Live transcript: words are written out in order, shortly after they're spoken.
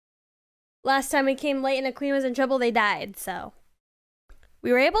Last time we came late and the queen was in trouble, they died, so.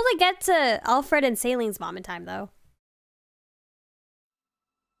 We were able to get to Alfred and Sailing's mom in time, though.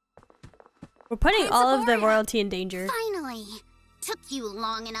 We're putting all of the royalty in danger. Finally! Took you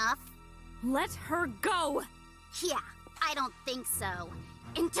long enough. Let her go! Yeah, I don't think so.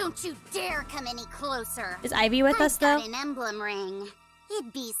 And don't you dare come any closer. Is Ivy with us, though? I've got an emblem ring.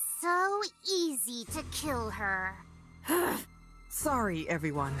 It'd be so easy to kill her. Sorry,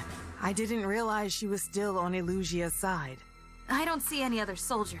 everyone. I didn't realize she was still on Elusia's side. I don't see any other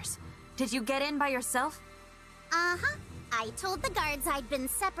soldiers. Did you get in by yourself? Uh-huh. I told the guards I'd been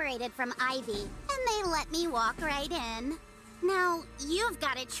separated from Ivy, and they let me walk right in. Now, you've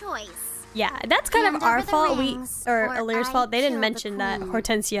got a choice. Yeah, that's kind Hand of our over the fault. rings, Or or Alear's I fault. They didn't kill the mention that queen.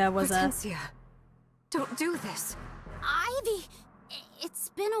 Hortensia was Hortensia, don't do this. Ivy, it's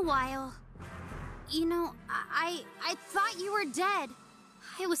been a while. You know, I thought you were dead.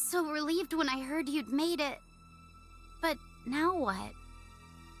 I was so relieved when I heard you'd made it. But now what?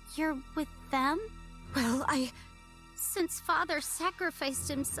 You're with them? Well, Since Father sacrificed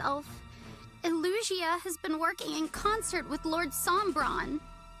himself, Elusia has been working in concert with Lord Sombron.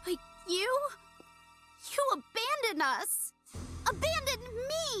 But you abandoned us! Abandoned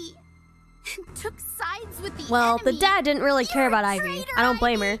me! Took sides with the Well, enemy. the dad didn't really care about You're a Ivy. traitor, I don't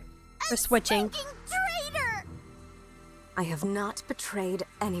blame her Ivy! for A switching. stinking traitor! I have not betrayed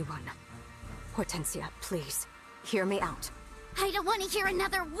anyone. Hortensia, please, hear me out. I don't want to hear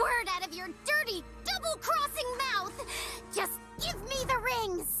another word out of your dirty, double-crossing mouth! Just give me the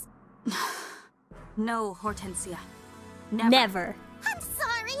rings! No, Hortensia. Never. Never. I'm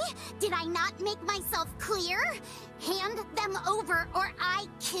sorry! Did I not make myself clear? Hand them over or I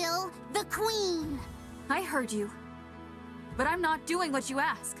kill the queen! I heard you. But I'm not doing what you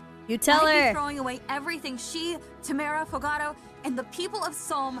ask. You tell I'd be her. throwing away everything she, Tamara, Fogato, and the people of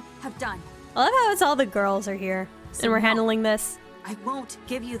Solm have done. I love how it's all the girls are here. So And we're no. handling this. I won't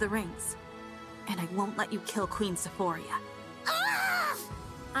give you the rings. And I won't let you kill Queen Sephoria. Ah!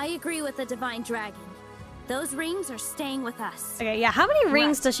 I agree with the Divine Dragon. Those rings are staying with us. Okay, yeah, how many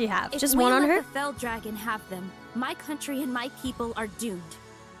rings Right. does she have? If Just we one on let her? the Fell Dragon have them, my country and my people are doomed.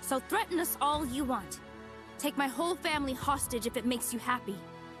 So threaten us all you want. Take my whole family hostage if it makes you happy.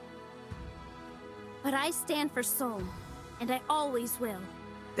 But I stand for Solm, and I always will.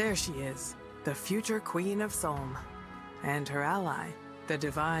 There she is, the future queen of Solm. And her ally, the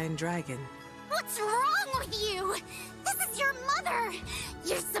Divine Dragon. What's wrong with you? This is your mother!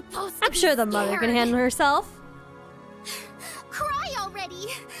 You're supposed to I'm sure the mother can handle herself. Cry already!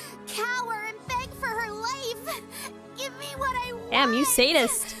 Cower and beg for her life! Give me what I want! Damn, you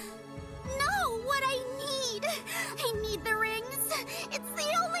sadist. No, what I need! I need the rings! It's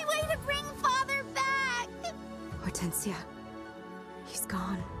the only way to bring Father back! Hortensia, he's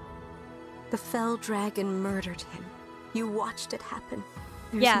gone. The Fell Dragon murdered him. You watched it happen.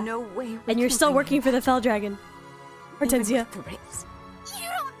 There's Yeah. no way we And you're can still bring working him for the Fell Dragon. back, even Hortensia. with the rings. You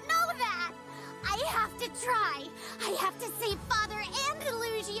don't know that! I have to try! I have to save Father and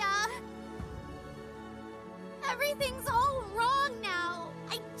Elusia! Everything's all wrong now!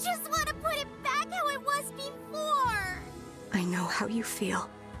 I just want to put it back how it was before! I know how you feel.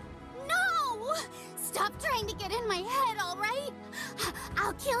 No! Stop trying to get in my head, alright?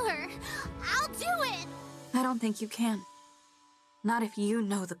 I'll kill her! I'll do it! I don't think you can. Not if you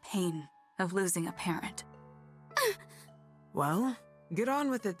know the pain of losing a parent. Well, get on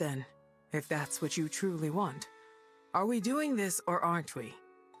with it then, if that's what you truly want. Are we doing this or aren't we?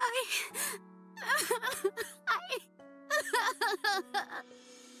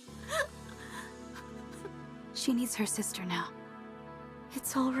 She needs her sister now.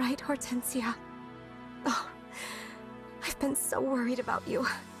 It's all right, Hortensia. Oh, I've been so worried about you.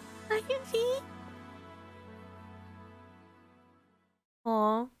 Ivy?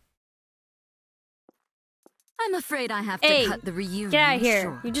 Aw. I'm afraid I have to Hey, cut the reunion get out of here.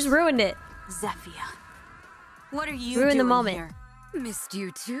 short. You just ruined it. Zephia. What are you Ruin the doing moment. here? Missed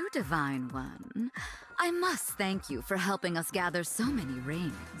you too, Divine One. I must thank you for helping us gather so many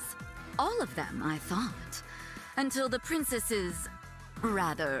rings. All of them, I thought. Until the princess's...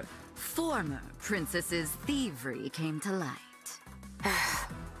 rather, former princess's thievery came to light.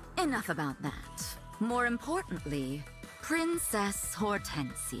 Enough about that. More importantly, Princess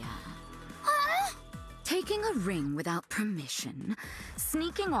Hortensia. Taking a ring without permission,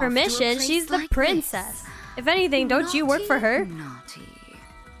 sneaking off to a Permission? place She's the like princess. this. If anything, don't you work for her? Naughty.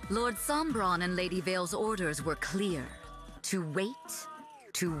 Lord Sombron and Lady Vale's orders were clear. To wait,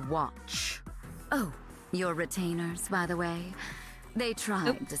 to watch. Oh, your retainers, by the way. They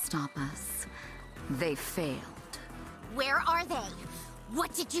tried to stop us. They failed. Where are they?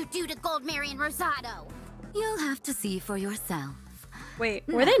 What did you do to Goldmary and Rosado? You'll have to see for yourself. Wait,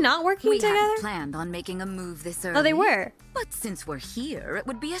 were they not working together? We hadn't planned on making a move this early. Oh, they were. But since we're here, it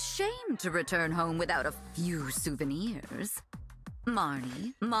would be a shame to return home without a few souvenirs.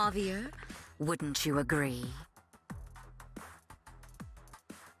 Marnie, Mavier, wouldn't you agree?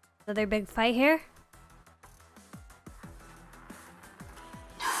 Another big fight here?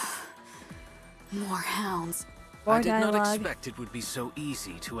 More hounds. More I did not dialogue. expect it would be so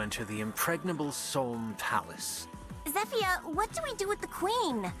easy to enter the impregnable Solm Palace. Zephia, what do we do with the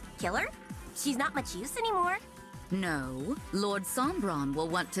queen? Kill her? She's not much use anymore. No, Lord Sombron will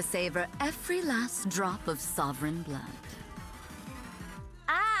want to savor every last drop of sovereign blood.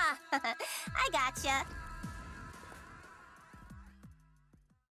 Ah, I gotcha.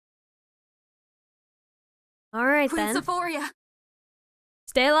 All right, Queen then. Sephoria.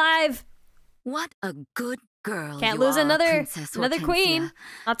 Stay alive. What a good girl Can't you lose are, another Princess queen. Hortensia.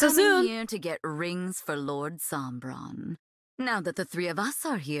 Not so Coming soon. here to get rings for Lord Sombron. Now that the three of us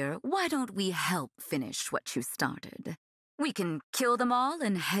are here, why don't we help finish what you started? We can kill them all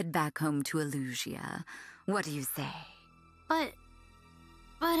and head back home to Elusia. What do you say? But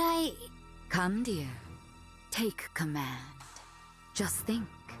I... Come, dear. Take command. Just think.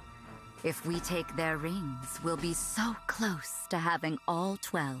 If we take their rings, we'll be so close to having all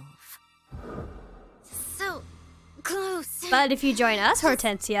 12. So close. But if you join us,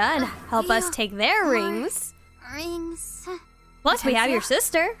 Hortensia, and help us take their More rings, Rings. plus we have your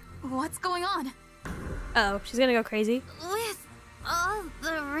sister. What's going on? Oh, she's gonna go crazy. With all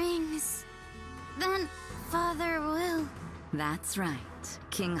the rings, then Father will... That's right.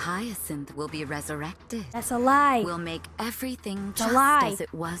 King Hyacinth will be resurrected. That's a lie. We'll make everything a just lie. as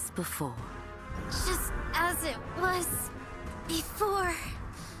it was before. Just as it was before.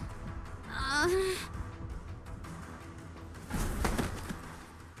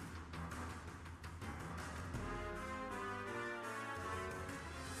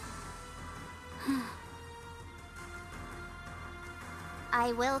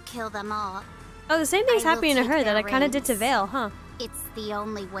 I will kill them all. Oh, the same thing's I will happening to take her that their I kind of did to rings. Vale, huh? It's the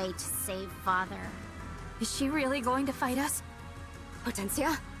only way to save Father. Is she really going to fight us?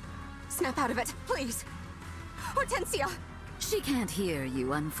 Hortensia? Snap out of it, please. Hortensia! She can't hear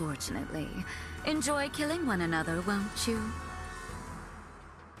you, unfortunately. Enjoy killing one another, won't you?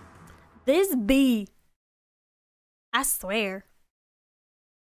 This bee. I swear.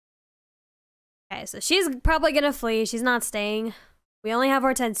 Okay, so she's probably gonna flee. She's not staying. We only have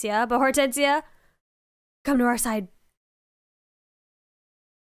Hortensia, but Hortensia, come to our side.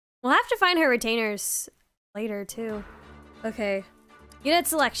 We'll have to find her retainers later, too. Okay. Unit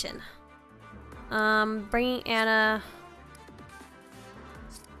selection. Bringing Anna.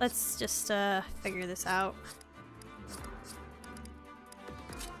 Let's just, figure this out.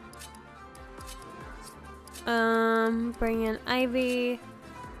 Bring in Ivy.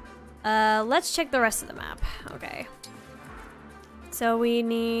 Let's check the rest of the map. Okay. So we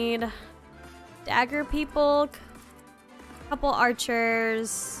need dagger people, couple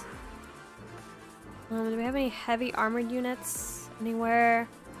archers. Do we have any heavy armored units anywhere?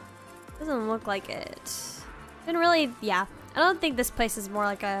 Doesn't look like it. Didn't really, yeah. I don't think this place is more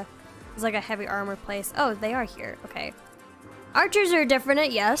like a, it's like a heavy armor place. Oh, they are here. Okay. Archers are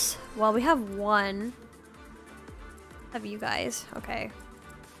different, yes. Well, we have one. Have you guys? Okay.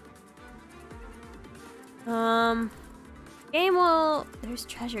 Game will... There's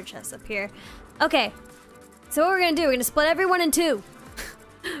treasure chests up here. Okay. So what we're gonna do, we're gonna split everyone in two.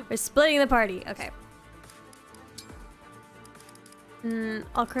 We're splitting the party. Okay.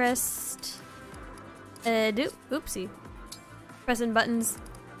 Alcrest. Oopsie. Pressing buttons.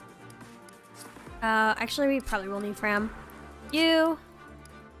 Actually, we probably will need Fram. You.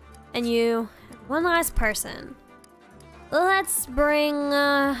 And you. One last person. Let's bring,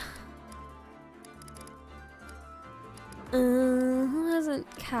 who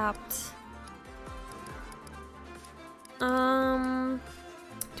hasn't capped? Do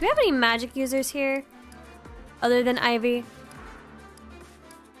we have any magic users here? Other than Ivy?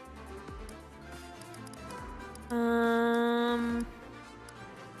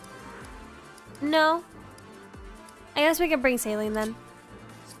 No. I guess we can bring Saline then.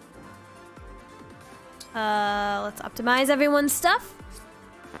 Let's optimize everyone's stuff.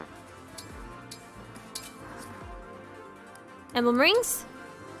 Emblem rings.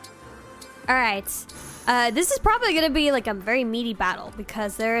 Alright. This is probably gonna be like a very meaty battle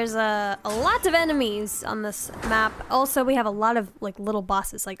because there's a lot of enemies on this map. Also, we have a lot of like little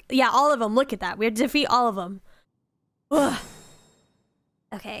bosses. Like, yeah, all of them. Look at that. We have to defeat all of them. Ugh.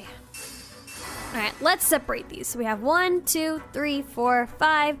 Okay. Alright, let's separate these. So we have 1, 2, 3, 4,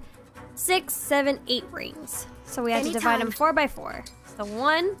 5, 6, 7, 8 rings. So we have to divide them 4 by 4. So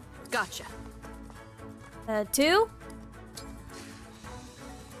 1. Gotcha. 2.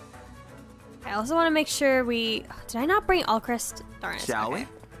 I also want to make sure we... Did I not bring Allcrest? Darn it. Shall we?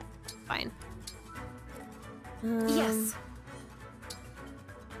 Fine. Yes.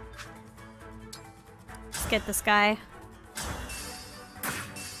 Let's get this guy.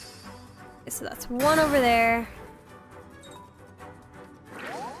 Okay, so that's 1 over there.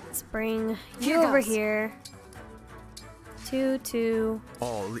 Let's bring you over here. 2, 2.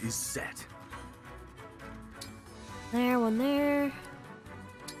 All is set. There, 1 there.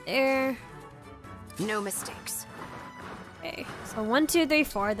 There. No mistakes. Okay, so 1, 2, 3,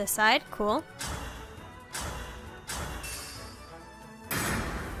 4 this side. Cool.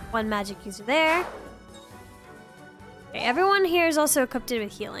 1 magic user there. Okay, everyone here is also equipped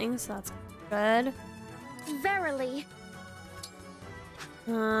with healing, so that's good. Verily.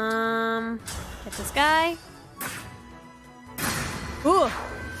 Get this guy. Ooh.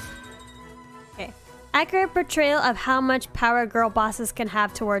 Okay. Accurate portrayal of how much power girl bosses can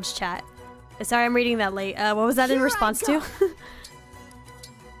have towards chat. Sorry, I'm reading that late. What was that in response to?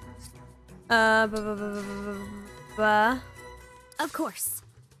 Of course.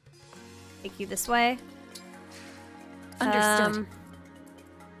 Take you this way. Understood.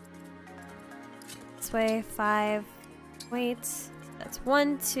 This way, 5. Wait. So that's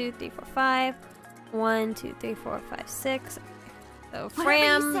 1, 2, 3, 4, 5. 1, 2, 3, 4, 5, 6. Okay. So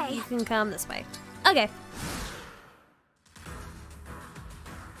Fram, you can come this way. Okay.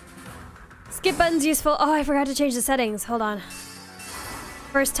 Skip button's useful. Oh, I forgot to change the settings. Hold on.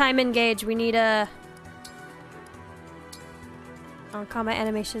 First time engage. We need a... combat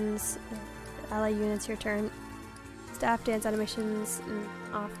animations. Ally units, your turn. Staff dance animations.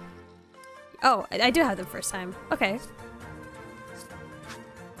 Off. Oh, I do have them first time. Okay.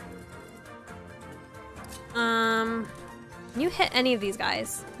 Can you hit any of these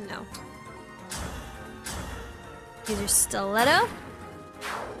guys? No. Use your stiletto.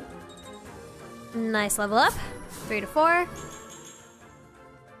 Nice level up. 3 to 4.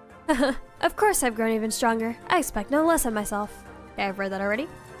 Of course I've grown even stronger. I expect no less of myself. Okay, I've read that already.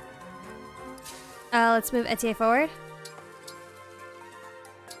 Let's move Etier forward.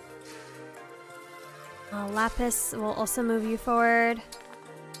 Lapis will also move you forward.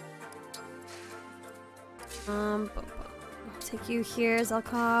 Take you here,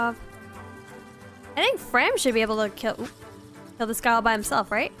 Zelkov. I think Fram should be able to kill this guy all by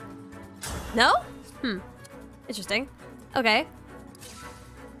himself, right? No? Interesting. Okay.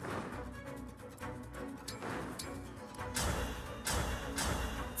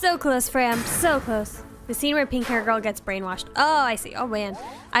 So close, Fram. So close. The scene where pink hair girl gets brainwashed. Oh, I see. Oh, man.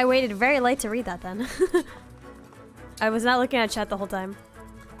 I waited very late to read that then. I was not looking at chat the whole time.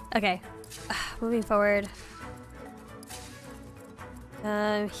 Okay. Moving forward.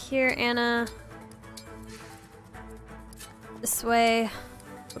 Here, Anna. This way.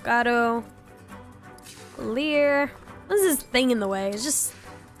 Bogado. Alear. What's this thing in the way? It's just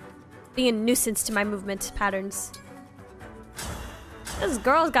being a nuisance to my movement patterns. This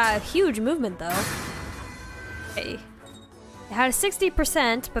girl's got a huge movement, though. Okay. They had a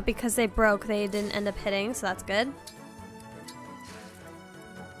 60%, but because they broke, they didn't end up hitting, so that's good.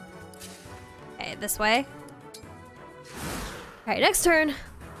 Okay, this way. Alright, next turn.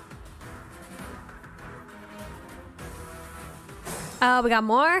 Oh, we got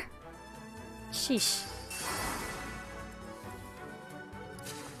more? Sheesh.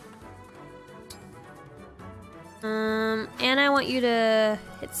 And I want you to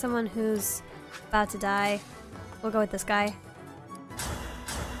hit someone who's about to die. We'll go with this guy.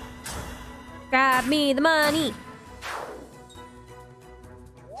 Grab me the money!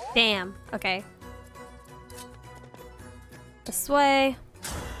 Damn, okay. This way.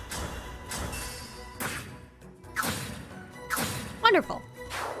 Wonderful.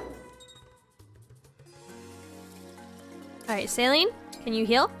 Alright, Saline, can you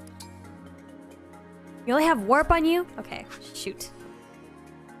heal? You only have warp on you? Okay, shoot.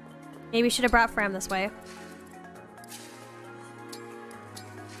 Maybe we should have brought Fram this way.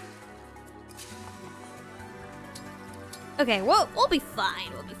 Okay, we'll be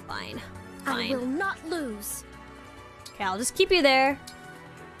fine. We'll be fine. I will not lose. Okay, I'll just keep you there.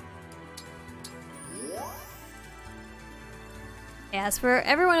 Yeah, as for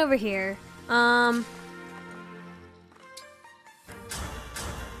everyone over here,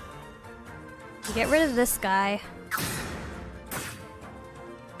 get rid of this guy.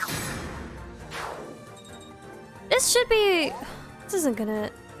 This should be... This isn't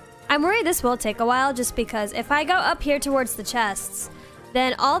gonna... I'm worried this will take a while just because if I go up here towards the chests,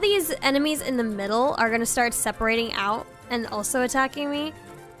 then all these enemies in the middle are gonna start separating out and also attacking me.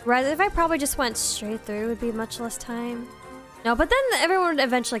 Whereas if I probably just went straight through, it would be much less time. No, but then everyone would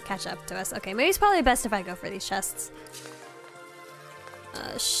eventually catch up to us. Okay, maybe it's probably best if I go for these chests.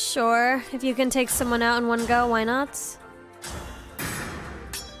 Sure. If you can take someone out in one go, why not?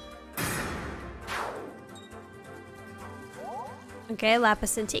 Okay,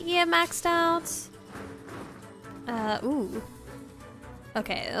 Lapis and Tiki have maxed out. Ooh.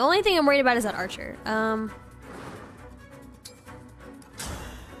 Okay, the only thing I'm worried about is that archer.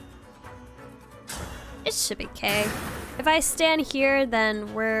 It should be okay. If I stand here,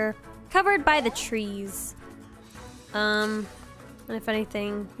 then we're covered by the trees. And if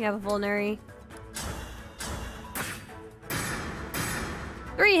anything, we have a vulnerary.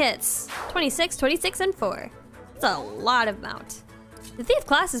 3 hits. 26, 26, and 4. That's a lot of mount. The thief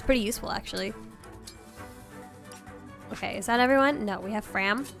class is pretty useful, actually. Okay, is that everyone? No, we have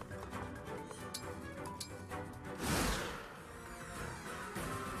Fram.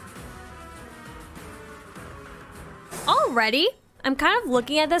 Already? I'm kind of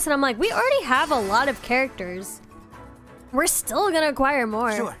looking at this and I'm like, we already have a lot of characters. We're still gonna acquire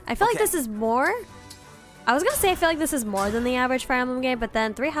more. Sure. I feel like this is more. I was gonna say I feel like this is more than the average Fire Emblem game, but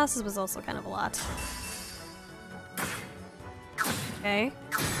then 3 houses was also kind of a lot. Okay.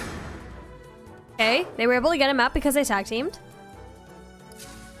 Okay, they were able to get him out because they tag teamed.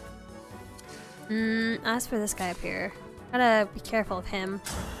 As for this guy up here, gotta be careful of him.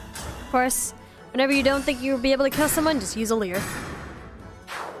 Of course, whenever you don't think you'll be able to kill someone, just use Alear.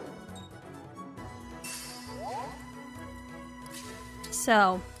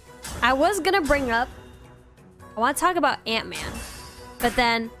 So, I was gonna bring up, I want to talk about Ant-Man, but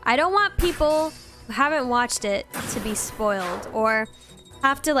then I don't want people who haven't watched it to be spoiled or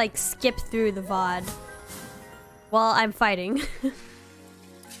have to like skip through the VOD while I'm fighting.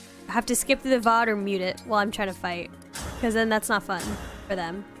 I have to skip through the VOD or mute it while I'm trying to fight, because then that's not fun for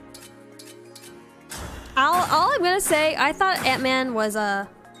them. All I'm gonna say, I thought Ant-Man was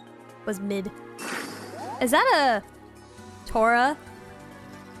mid. Is that a Tora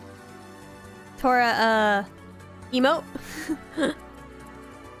emote?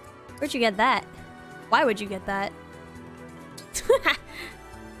 Where'd you get that? Why would you get that?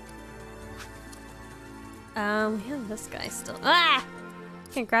 We have this guy still. Ah!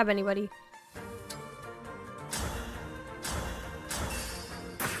 Can't grab anybody.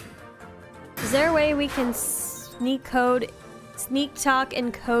 Is there a way we can sneak talk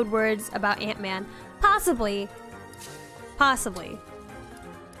in code words about Ant-Man? Possibly. Possibly.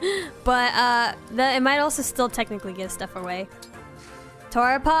 But, it might also still technically give stuff away.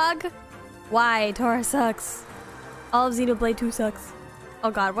 Tora Pog? Why? Tora sucks. All of Xenoblade 2 sucks.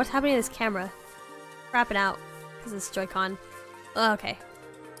 Oh god, what's happening to this camera? Crapping out. Because it's Joy-Con. Okay.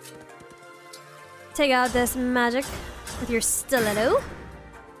 Take out this magic with your stiletto.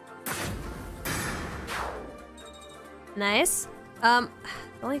 Nice. The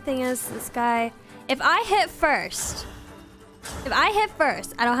only thing is, this guy... If I hit first,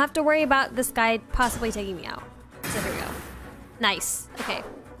 I don't have to worry about this guy possibly taking me out. So here we go. Nice. Okay.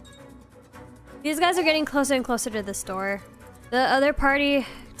 These guys are getting closer and closer to this door. The other party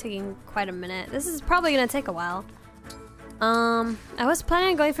taking quite a minute. This is probably gonna take a while. I was planning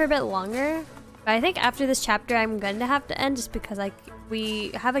on going for a bit longer, but I think after this chapter I'm going to have to end just because we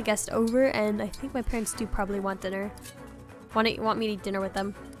have a guest over and I think my parents do probably want dinner. Want me to eat dinner with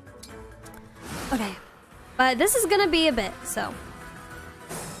them. Okay. But this is gonna be a bit, so.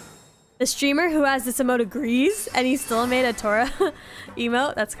 The streamer who has this emote agrees and he still made a Tora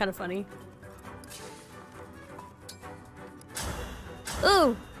emote. That's kind of funny.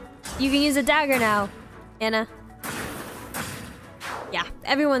 Ooh! You can use a dagger now, Anna. Yeah,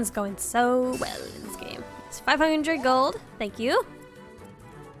 everyone's going so well in this game. It's 500 gold. Thank you.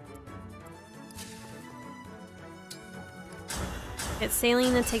 Get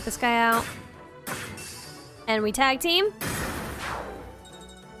Saline to take this guy out. And we tag team.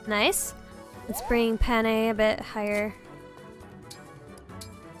 Nice. Let's bring Pane a bit higher.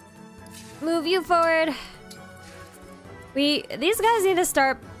 Move you forward. These guys need to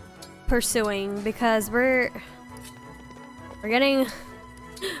start pursuing because we're getting...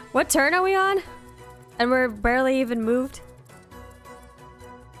 What turn are we on? And we're barely even moved.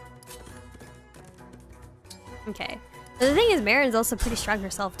 Okay. But the thing is, Marin's also pretty strong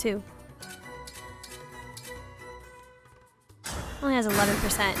herself too. Only has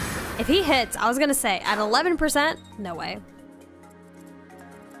 11%. If he hits, I was gonna say, at 11%, no way.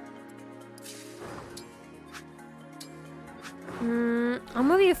 I'll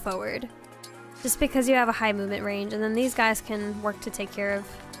move you forward. Just because you have a high movement range, and then these guys can work to take care of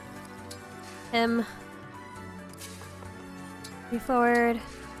him. Move you forward.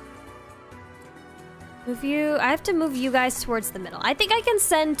 Move you. I have to move you guys towards the middle. I think I can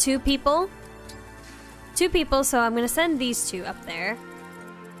send two people. So I'm gonna send these two up there.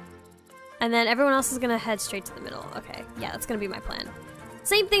 And then everyone else is gonna head straight to the middle. Okay, yeah, that's gonna be my plan.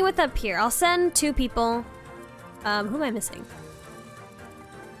 Same thing with up here. I'll send two people. Who am I missing?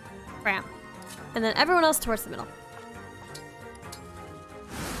 Ram. And then everyone else towards the middle.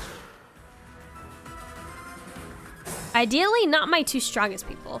 Ideally, not my two strongest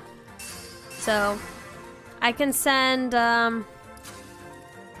people. So, I can send, I'm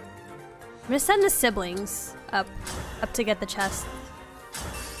gonna send the siblings up to get the chest.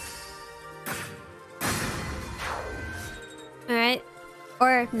 Alright.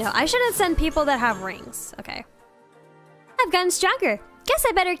 Or, no, I shouldn't send people that have rings. Okay. I've gotten stronger. Guess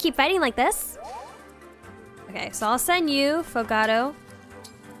I better keep fighting like this. Okay, so I'll send you, Fogato.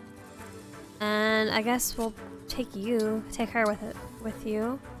 And I guess we'll take her with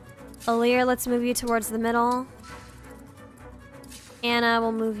you. Alear, let's move you towards the middle. Anna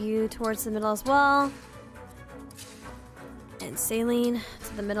will move you towards the middle as well. And Saline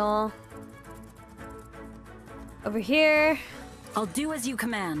to the middle. Over here. I'll do as you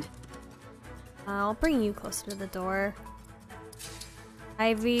command. I'll bring you closer to the door.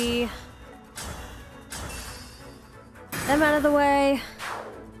 Ivy. Them out of the way.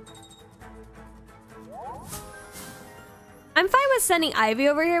 I'm fine with sending Ivy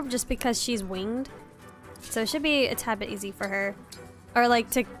over here just because she's winged. So it should be a tad bit easy for her. Or like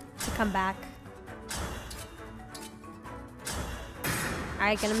to come back.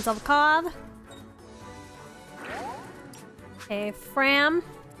 Alright, get himself a cov. Okay, Fram.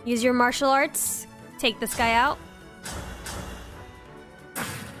 Use your martial arts. Take this guy out.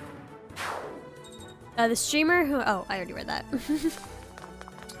 The streamer who... Oh, I already read that.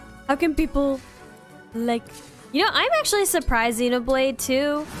 How can people... Like... You know, I'm actually surprised Xenoblade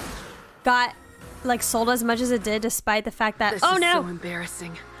 2 got, like, sold as much as it did despite the fact that... This oh, is no! so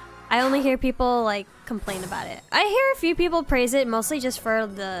embarrassing. I only hear people, like, complain about it. I hear a few people praise it, mostly just for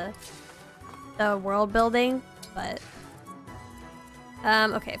the world building, but...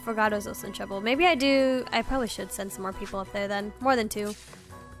 okay, Fogato's also in trouble. Maybe I probably should send some more people up there then. More than two.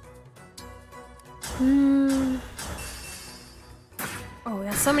 Oh, we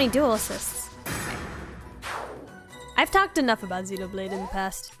got so many dual assists. Okay. I've talked enough about Xenoblade in the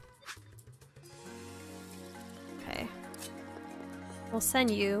past. Okay. We'll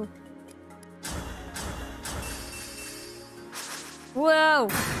send you. Whoa!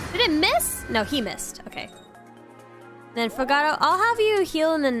 Did it miss? No, he missed. Okay. Then Fogato, I'll have you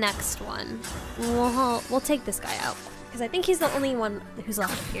heal in the next one. We'll take this guy out. Because I think he's the only one who's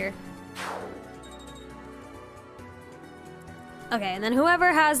left up here. Okay, and then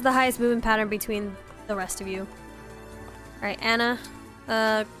whoever has the highest movement pattern between the rest of you. Alright, Anna.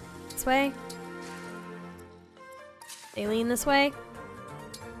 This way. Aileen this way.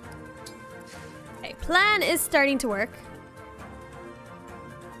 Okay, plan is starting to work.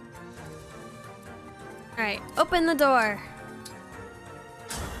 Alright, open the door.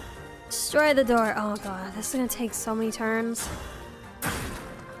 Destroy the door. Oh god, this is gonna take so many turns.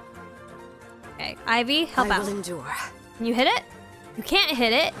 Okay, Ivy, help out. I will endure. Can you hit it? You can't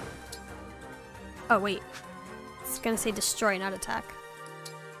hit it. Oh, wait. It's gonna say destroy, not attack.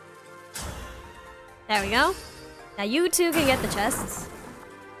 There we go. Now you two can get the chests.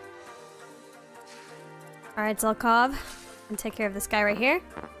 Alright, Zelkov. And take care of this guy right here.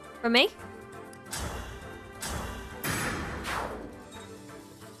 For me.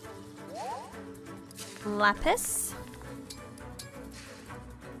 Lapis.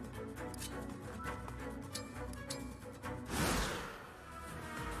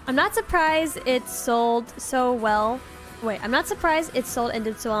 I'm not surprised it sold so well. Wait, I'm not surprised it sold and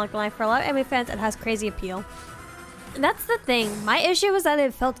did so well on Life. For a lot of anime fans, it has crazy appeal. And that's the thing. My issue was that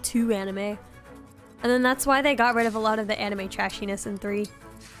it felt too anime. And then that's why they got rid of a lot of the anime trashiness in 3.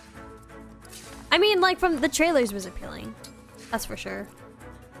 I mean, like, from the trailers was appealing. That's for sure.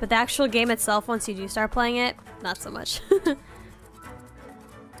 But the actual game itself, once you do start playing it, not so much.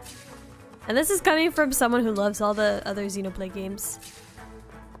 And this is coming from someone who loves all the other Xenoblade games.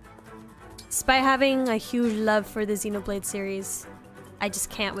 Despite having a huge love for the Xenoblade series, I just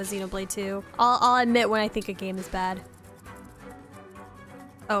can't with Xenoblade 2. I'll admit when I think a game is bad.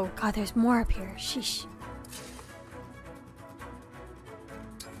 Oh god, there's more up here. Sheesh.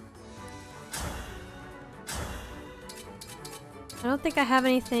 I don't think I have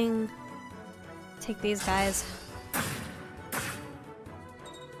anything. Take these guys.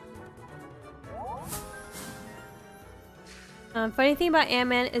 Funny thing about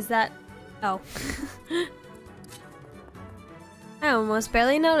Ant-Man is that... Oh. I almost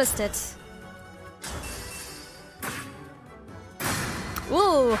barely noticed it.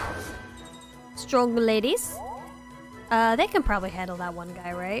 Ooh! Strong ladies. They can probably handle that one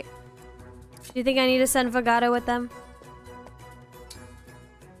guy, right? Do you think I need to send Vagato with them?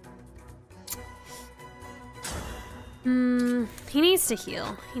 He needs to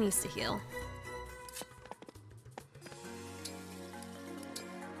heal. He needs to heal.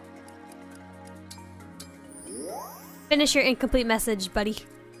 Finish your incomplete message, buddy.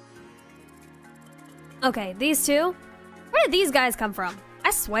 Okay, these two. Where did these guys come from?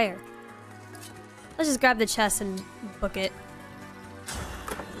 I swear. Let's just grab the chest and book it.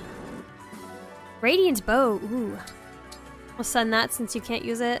 Radiant bow. Ooh. We'll send that since you can't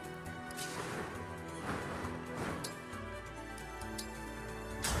use it.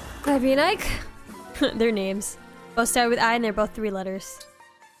 Ivy and Ike. Their names. Both start with I and they're both 3 letters.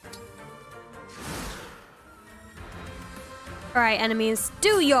 Alright, enemies.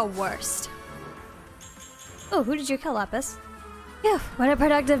 Do your worst. Oh, who did you kill, Lapis? Phew, what a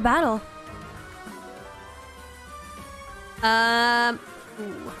productive battle.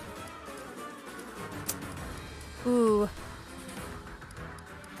 Ooh. Ooh.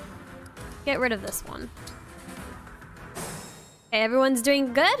 Get rid of this one. Okay, everyone's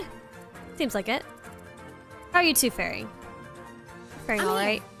doing good? Seems like it. How are you two faring? Faring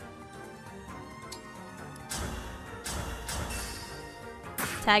alright.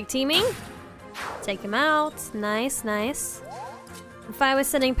 Tag teaming. Take him out. Nice, nice. I'm fine with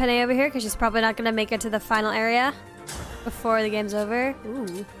sending Penny over here because she's probably not going to make it to the final area before the game's over.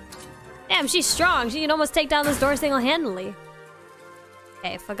 Ooh. Damn, she's strong. She can almost take down this door single-handedly.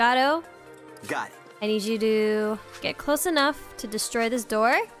 Okay, Fagato. Got it. I need you to get close enough to destroy this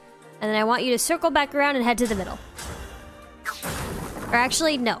door. And then I want you to circle back around and head to the middle. Or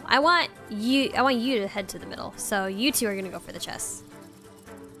actually, no. I want you to head to the middle. So you two are going to go for the chest.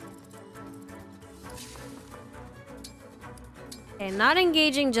 Okay, not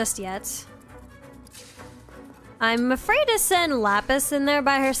engaging just yet. I'm afraid to send Lapis in there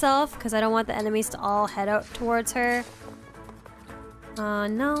by herself because I don't want the enemies to all head out towards her.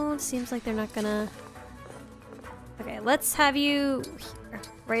 No, it seems like they're not gonna... Okay, let's have you here,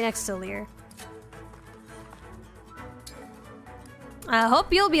 right next to Alear. I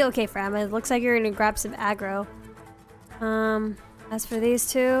hope you'll be okay, Fram. It looks like you're gonna grab some aggro. As for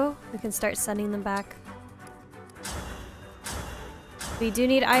these two, we can start sending them back. We do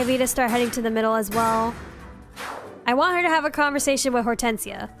need Ivy to start heading to the middle as well. I want her to have a conversation with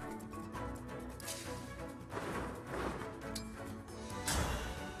Hortensia.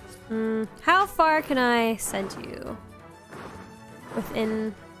 How far can I send you?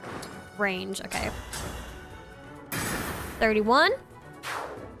 Within range, okay. 31?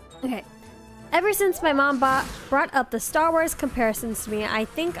 Okay. Ever since my mom brought up the Star Wars comparisons to me, I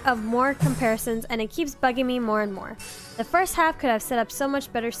think of more comparisons and it keeps bugging me more and more. The first half could have set up so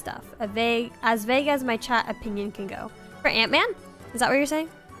much better stuff, as vague as my chat opinion can go. For Ant-Man? Is that what you're saying?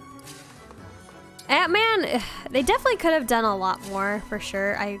 Ant-Man, they definitely could have done a lot more, for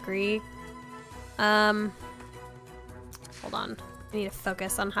sure, I agree. Hold on. I need to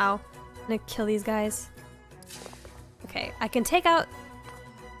focus on how I'm gonna kill these guys. Okay, I can take out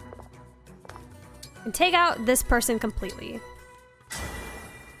this person completely.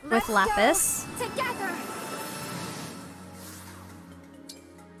 With Lapis. Together.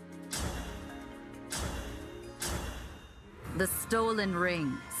 The stolen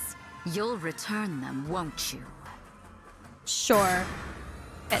rings. You'll return them, won't you? Sure.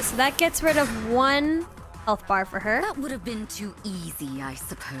 Okay, so that gets rid of 1 health bar for her. That would have been too easy, I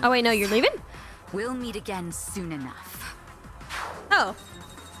suppose. Oh wait, no, you're leaving? We'll meet again soon enough. Oh.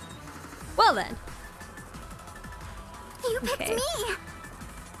 Well then. You picked me!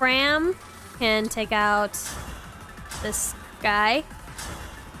 Fram can take out this guy.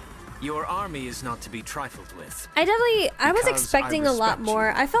 Your army is not to be trifled with. I was expecting a lot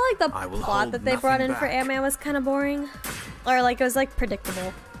more. I felt like the plot that they brought in for back. Ant-Man was kind of boring. Or like, it was like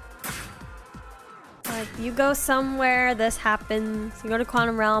predictable. Like, you go somewhere, this happens. You go to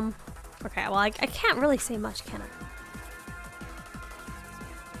Quantum Realm. Okay, well, I can't really say much, can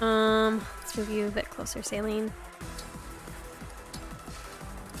I? Let's move you a bit closer, Saline.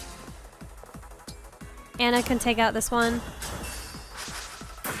 Anna can take out this one.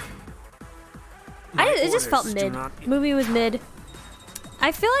 It just felt mid. Movie was mid.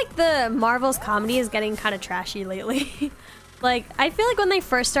 I feel like the Marvel's comedy is getting kind of trashy lately. Like, I feel like when they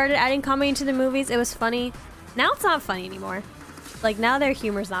first started adding comedy into the movies, it was funny. Now it's not funny anymore. Like, now their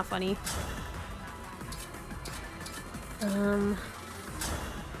humor's not funny.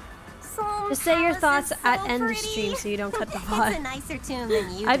 Just say your thoughts at end of stream so you don't cut the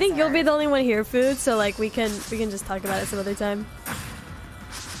VOD. I think you'll be the only one here, Food, so like we can just talk about it some other time.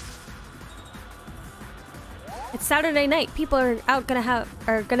 It's Saturday night. People are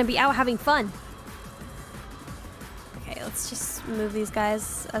gonna be out having fun. Okay, let's just move these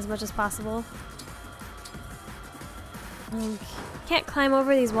guys as much as possible. Can't climb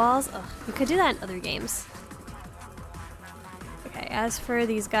over these walls. Ugh, you could do that in other games. Okay, as for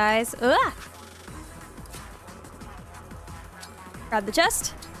these guys, grab the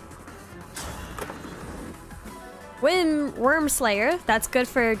chest. Worm Slayer. That's good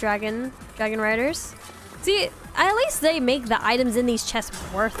for dragon riders. See, at least they make the items in these chests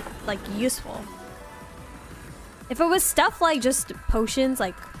worth, like, useful. If it was stuff like just potions,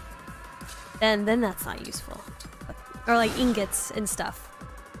 like, then that's not useful. Or like ingots and stuff.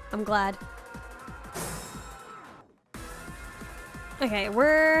 I'm glad. Okay,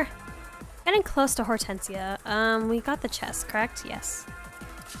 we're getting close to Hortensia. We got the chest, correct? Yes.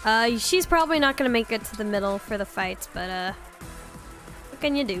 She's probably not gonna make it to the middle for the fight, but what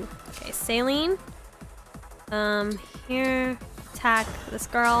can you do? Okay, Saline. Here, attack this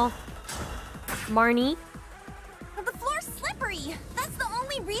girl. Marnie. The floor's slippery. That's the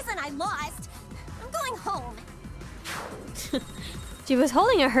only reason I lost. I'm going home. She was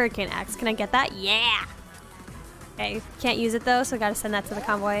holding a hurricane axe. Can I get that? Yeah! Okay, can't use it though, so I gotta send that to the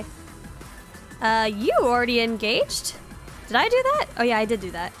convoy. You already engaged? Did I do that? Oh yeah, I did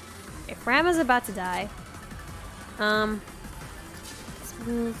do that. Okay, Frama's about to die. Let's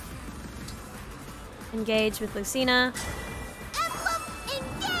move. Engage with Lucina. Emblem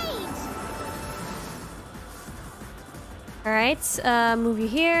Engage! Alright, move you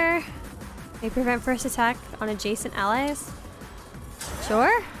here. May prevent first attack on adjacent allies.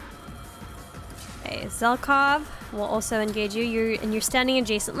 Sure. Okay, Zelkov will also engage you. You're standing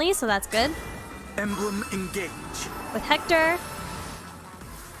adjacently, so that's good. Emblem Engage. With Hector.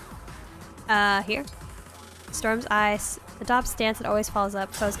 Here. Storm's Ice. Adopts stance that always follows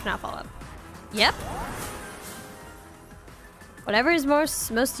up. Foes cannot follow up. Yep. Whatever is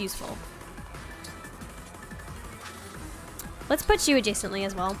most useful. Let's put you adjacently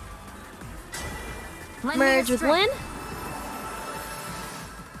as well. Merge with Lynn.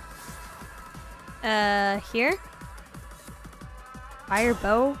 Here. Fire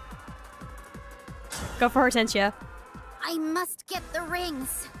bow. Go for Hortensia. I must get the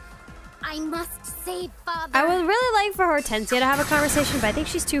rings. I must save Father. I would really like for Hortensia to have a conversation, but I think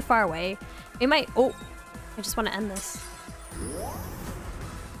she's too far away. We might. Oh, I just want to end this.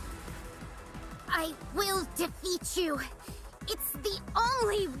 I will defeat you. It's the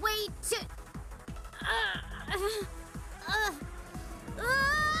only way to.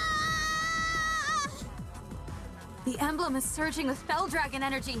 The emblem is surging with Fell Dragon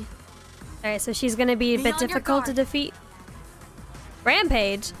energy. Alright, so she's gonna be a bit difficult to defeat.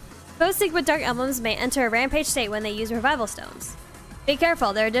 Rampage. Foes sick with dark emblems may enter a rampage state when they use revival stones. Be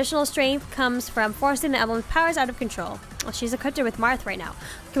careful, their additional strength comes from forcing the emblem's powers out of control. Well, she's equipped with Marth right now.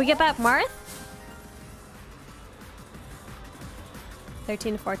 Can we get back Marth?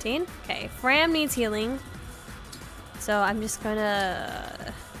 13 to 14. Okay, Fram needs healing. So I'm just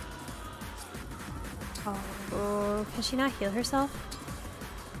gonna... Oh, can she not heal herself?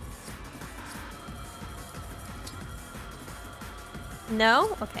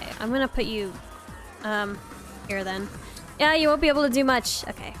 No? Okay, I'm gonna put you here then. Yeah, you won't be able to do much.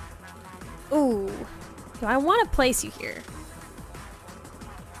 Okay. Ooh. Do I want to place you here?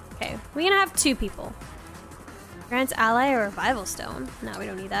 Okay, we're gonna have 2 people. Grants ally or revival stone. No, we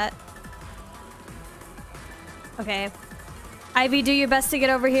don't need that. Okay. Ivy, do your best to get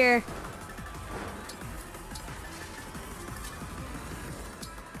over here.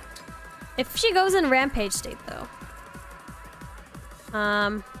 If she goes in rampage state though.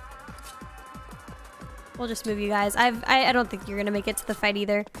 We'll just move you guys. I don't think you're gonna make it to the fight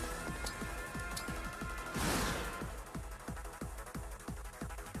either.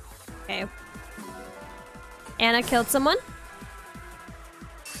 Okay. Anna killed someone.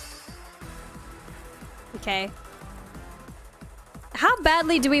 Okay. How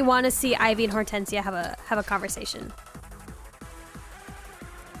badly do we want to see Ivy and Hortensia have a conversation?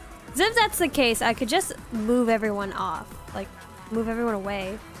 'Cause if that's the case, I could just move everyone off. Like, move everyone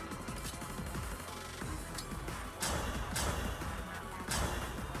away.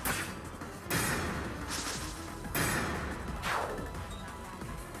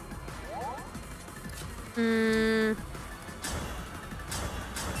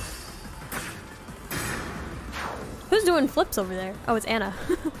 Who's doing flips over there? Oh, it's Anna.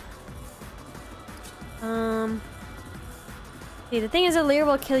 See, the thing is, Alear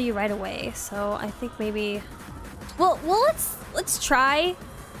will kill you right away, so I think maybe... Well, let's try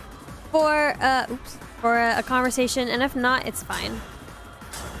for a conversation, and if not, it's fine.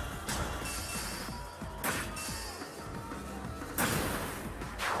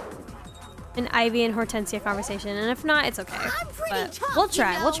 An Ivy and Hortensia conversation, and if not, it's okay. But we'll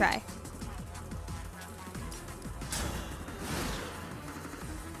try. We'll try.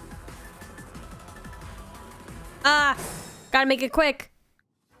 Ah, gotta make it quick.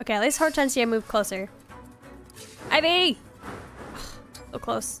 Okay, at least Hortensia moved closer. Ivy, so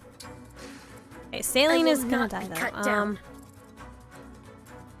close. Okay, Saline is gonna die though.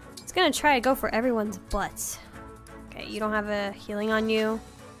 It's gonna try to go for everyone's butts. Okay, you don't have a healing on you.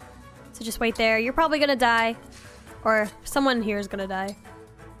 So just wait there. You're probably gonna die. Or someone here is gonna die.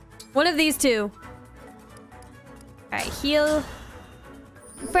 One of these two. Alright, heal.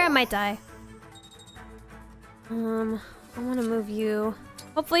 Freya might die. I wanna move you.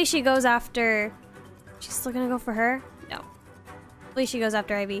 Hopefully she goes after... She's still gonna go for her? No. Hopefully she goes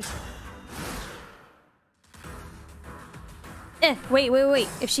after Ivy. Wait.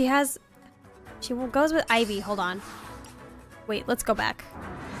 If she has... She goes with Ivy. Hold on. Wait, let's go back.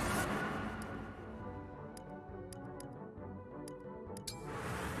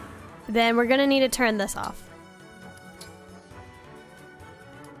 Then we're gonna need to turn this off.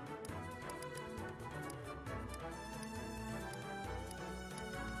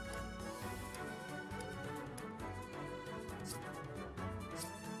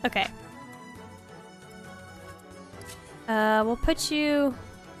 Okay. We'll put you...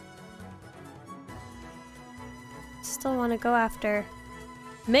 Still want to go after...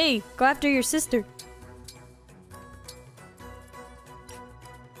 May! Go after your sister!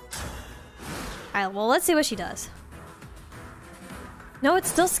 Alright, well, let's see what she does. No, it's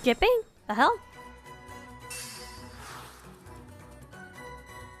still skipping? The hell?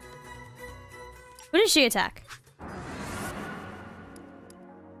 Who did she attack?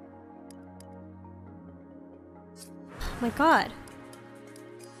 Oh my god.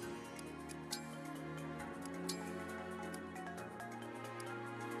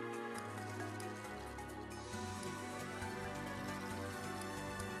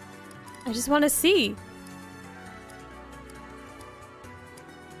 I just want to see.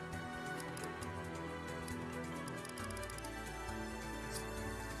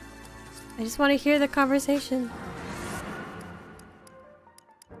 I just want to hear the conversation.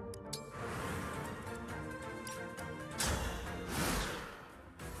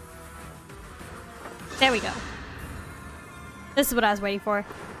 There we go. This is what I was waiting for.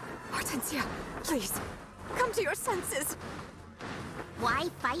 Hortensia, please, come to your senses. Why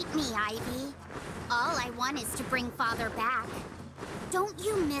fight me, Ivy? All I want is to bring Father back. Don't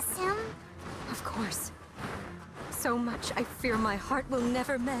you miss him? Of course. So much I fear my heart will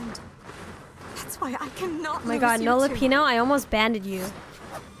never mend. That's why I cannot. Oh my god, no Lapino, I almost banded you.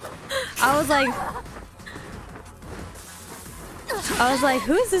 I was like,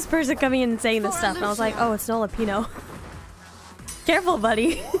 who is this person coming in and saying this stuff? And I was like, oh, it's no Lapino. Careful,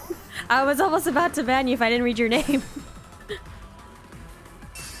 buddy. I was almost about to ban you if I didn't read your name.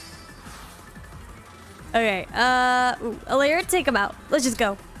 Okay, Alear, take him out. Let's just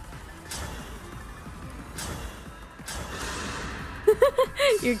go.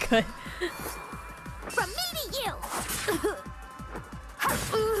 You're good. From me to you!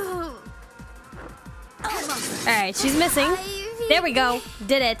 Alright, she's missing. There we go.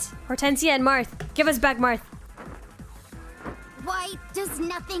 Did it. Hortensia and Marth. Give us back Marth. Why does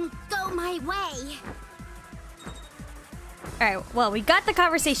nothing go my way? Alright, well, we got the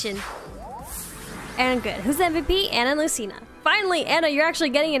conversation. And good. Who's the MVP? Anna and Lucina. Finally, Anna, you're actually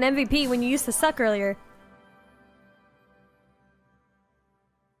getting an MVP when you used to suck earlier.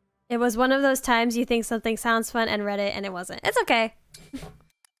 It was one of those times you think something sounds fun and read it and it wasn't. It's okay.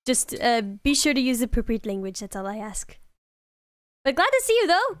 Just be sure to use the appropriate language. That's all I ask. But glad to see you,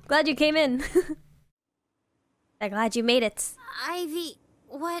 though. Glad you came in. I'm glad you made it. Ivy,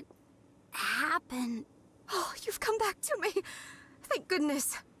 what happened? Oh, you've come back to me. Thank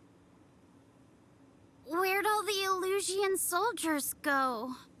goodness. Where'd all the Illusian soldiers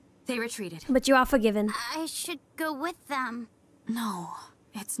go? They retreated. But you are forgiven. I should go with them. No,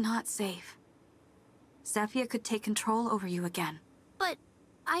 it's not safe. Zephyr could take control over you again. But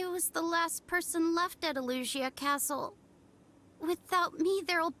I was the last person left at Illusia Castle. Without me,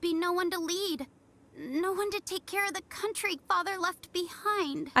 there'll be no one to lead. No one to take care of the country Father left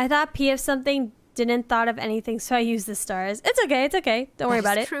behind. I thought P of something, didn't thought of anything, so I used the stars. It's okay, it's okay. Don't worry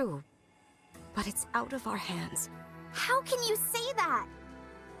about it. That's true. But it's out of our hands. How can you say that?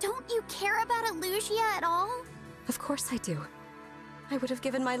 Don't you care about Illusia at all? Of course I do. I would have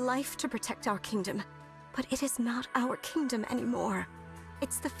given my life to protect our kingdom. But it is not our kingdom anymore.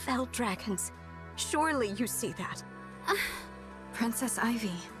 It's the Fell Dragons. Surely you see that. Princess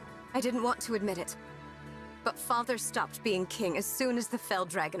Ivy. I didn't want to admit it. But Father stopped being king as soon as the Fell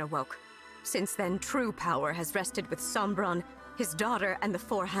Dragon awoke. Since then, true power has rested with Sombron, his daughter, and the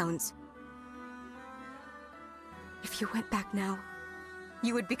Four Hounds. If you went back now,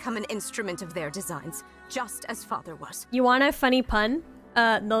 you would become an instrument of their designs, just as Father was. You want a funny pun,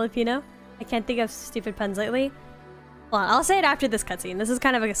 Nolipino? I can't think of stupid puns lately. Hold on, I'll say it after this cutscene. This is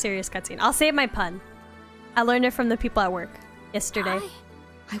kind of a serious cutscene. I'll save my pun. I learned it from the people at work yesterday.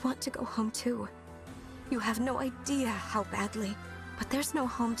 I want to go home too. You have no idea how badly. But there's no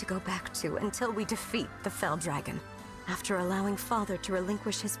home to go back to until we defeat the Fell Dragon. After allowing Father to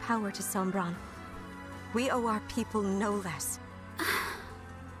relinquish his power to Sombron. We owe our people no less.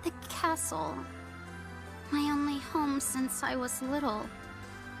 The castle. My only home since I was little.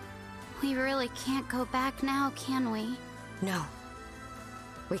 We really can't go back now, can we? No.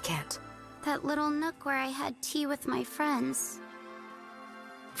 We can't. That little nook where I had tea with my friends.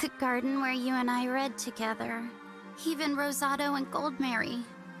 The garden where you and I read together. Even Rosado and Goldmary.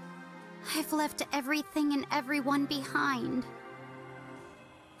 I've left everything and everyone behind.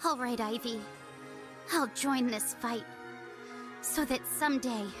 All right, Ivy. I'll join this fight. So that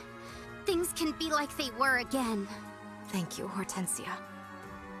someday, things can be like they were again. Thank you, Hortensia.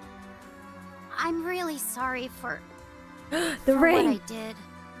 I'm really sorry for... the ring! What I did.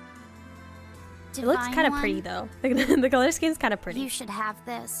 It looks kind of pretty, though. The color scheme's kind of pretty. You should have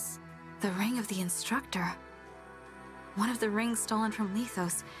this. The ring of the instructor. One of the rings stolen from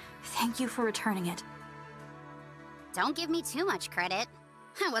Lethos. Thank you for returning it. Don't give me too much credit.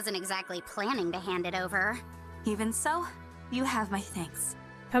 I wasn't exactly planning to hand it over. Even so, you have my thanks.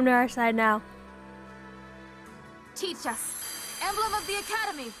 Come to our side now. Teach us. Emblem of the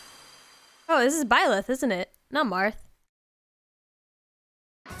Academy. Oh, this is Byleth, isn't it? Not Marth.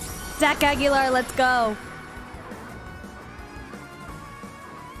 Zach Aguilar, let's go.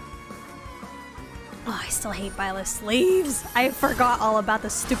 Oh, I still hate Byleth sleeves. I forgot all about the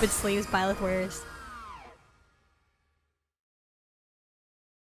stupid sleeves Byleth wears.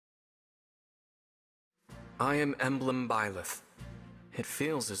 I am Emblem Byleth. It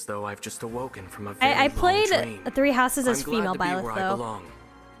feels as though I've just awoken from a I very played long dream. Three Houses as I'm glad female to be Byleth, where though. I belong,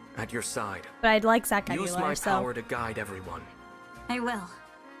 at your side. But I'd like Zach Aguilar, Use my so... power to guide everyone. I will.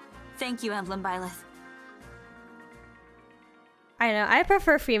 Thank you, Emblem Byleth. I know, I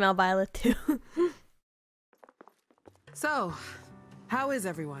prefer female Byleth, too. So, how is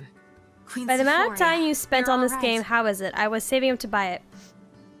everyone? Queen By the amount of Sephoria, time you spent you're on this all right. game, how is it? I was saving up to buy it.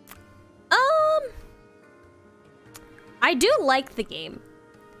 I do like the game.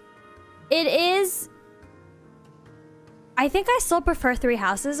 It is... I think I still prefer Three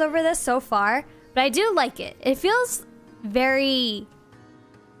Houses over this so far, but I do like it. It feels very...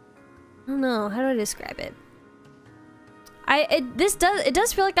 I don't know, how do I describe it? It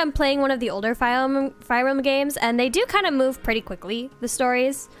does feel like I'm playing one of the older Fire Emblem games, and they do kind of move pretty quickly, the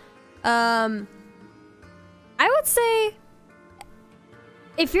stories. I would say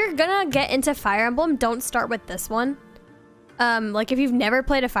if you're gonna get into Fire Emblem, don't start with this one. Like if you've never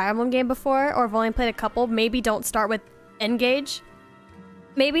played a Fire Emblem game before, or have only played a couple, maybe don't start with Engage.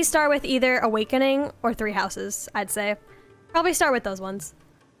 Maybe start with either Awakening or Three Houses, I'd say. Probably start with those ones.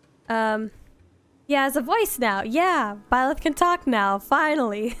 Yeah, as a voice now. Yeah, Byleth can talk now,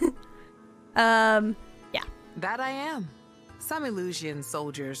 finally. Yeah. That I am. Some Illusion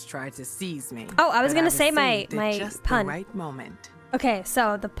soldiers tried to seize me. Oh, I was gonna say my just pun. The right moment. Okay,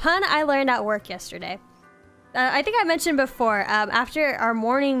 so the pun I learned at work yesterday. I think I mentioned before, after our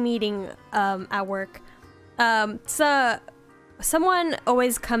morning meeting at work, so someone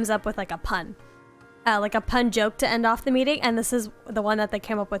always comes up with like a pun joke to end off the meeting, and this is the one that they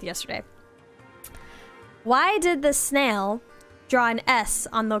came up with yesterday. Why did the snail draw an S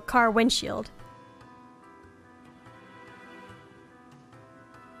on the car windshield?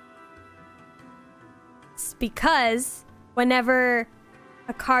 It's because whenever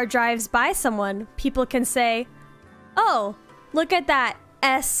a car drives by someone, people can say, "Oh, look at that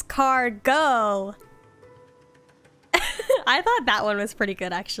S car go." I thought that one was pretty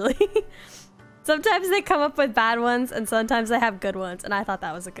good, actually. Sometimes they come up with bad ones, and sometimes they have good ones, and I thought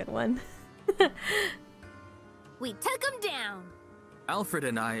that was a good one. We took him down. Alfred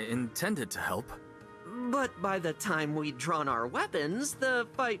and I intended to help. But by the time we'd drawn our weapons, the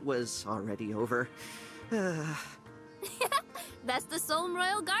fight was already over. That's the Solm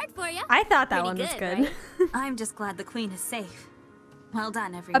Royal Guard for you. I thought that Pretty one was good. right? I'm just glad the queen is safe. Well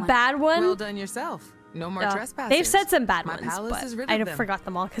done, everyone. A bad one? Well done yourself. No more Oh, trespassers. they've said some bad My ones, palace but is rid I of them. forgot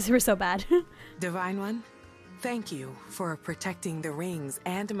them all because they were so bad. Divine One, thank you for protecting the rings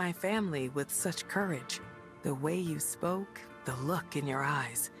and my family with such courage. The way you spoke, the look in your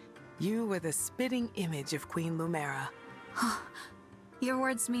eyes. You were the spitting image of Queen Lumera. Your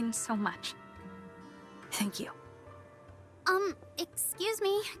words mean so much. Thank you. Excuse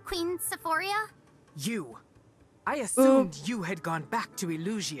me, Queen Sephoria? You. I assumed you had gone back to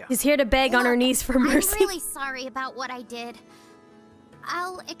Elusia. She's here to beg on her knees for mercy. I'm really sorry about what I did.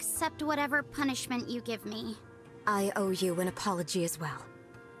 I'll accept whatever punishment you give me. I owe you an apology as well.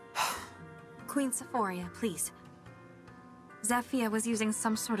 Queen Sephoria, please. Zephyia was using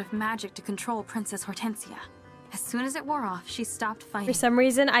some sort of magic to control Princess Hortensia. As soon as it wore off, she stopped fighting. For some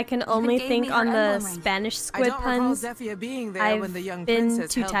reason, I can only gave think me on her the emblem ring. Spanish I squid don't recall puns. Zephyia being there I've when the young been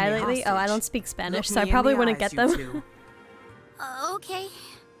princess too held tired me lately. Oh, I hostage. don't speak Spanish, Look so I me in probably the wouldn't eyes, get you them. two. Okay.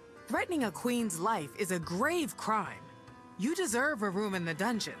 Threatening a queen's life is a grave crime. You deserve a room in the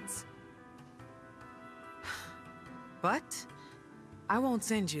dungeons. But I won't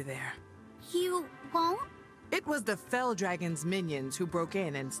send you there. You won't? It was the Fell Dragon's minions who broke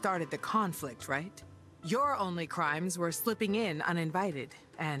in and started the conflict, right? Your only crimes were slipping in uninvited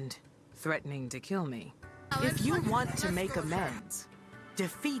and threatening to kill me. If you want to make amends,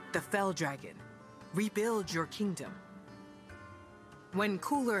 defeat the Fell Dragon. Rebuild your kingdom. When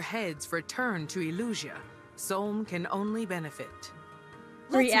cooler heads return to Elusia, Solm can only benefit.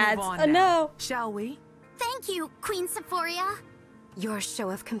 Three Let's move ads. on Oh, now, no. shall we? Thank you, Queen Sephoria. Your show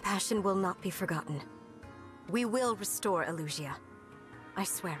of compassion will not be forgotten. We will restore Elusia. I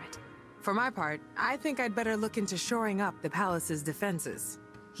swear it. For my part, I think I'd better look into shoring up the palace's defenses.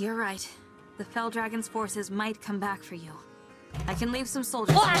 You're right. The Fell Dragon's forces might come back for you. I can leave some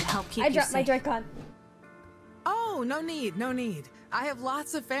soldiers here to help keep I you dropped safe. my Joy-Con. Oh, no need, no need. I have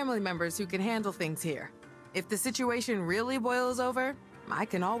lots of family members who can handle things here. If the situation really boils over, I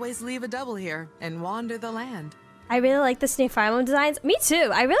can always leave a double here and wander the land. I really like the Snake Fire Emblem designs. Me too.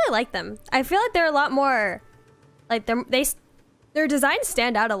 I really like them. I feel like they're a lot more, like their designs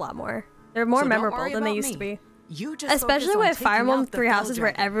stand out a lot more. They're more So don't memorable worry than they about used me. to be. You just Especially focus on with Fire taking Emblem out the Three Fell Houses,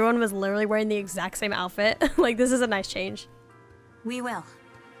 where Dragon. everyone was literally wearing the exact same outfit. Like, this is a nice change. We will.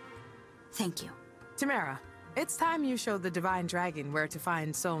 Thank you. Tamara, it's time you showed the Divine Dragon where to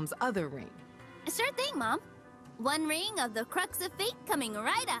find Solm's other ring. Sure thing, Mom. One ring of the Crux of Fate coming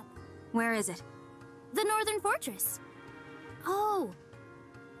right up. Where is it? The Northern Fortress. Oh,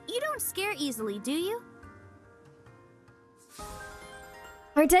 you don't scare easily, do you?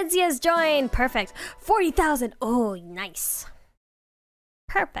 Hortensia's joined. Perfect. 40,000. Oh, nice.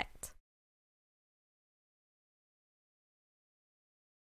 Perfect.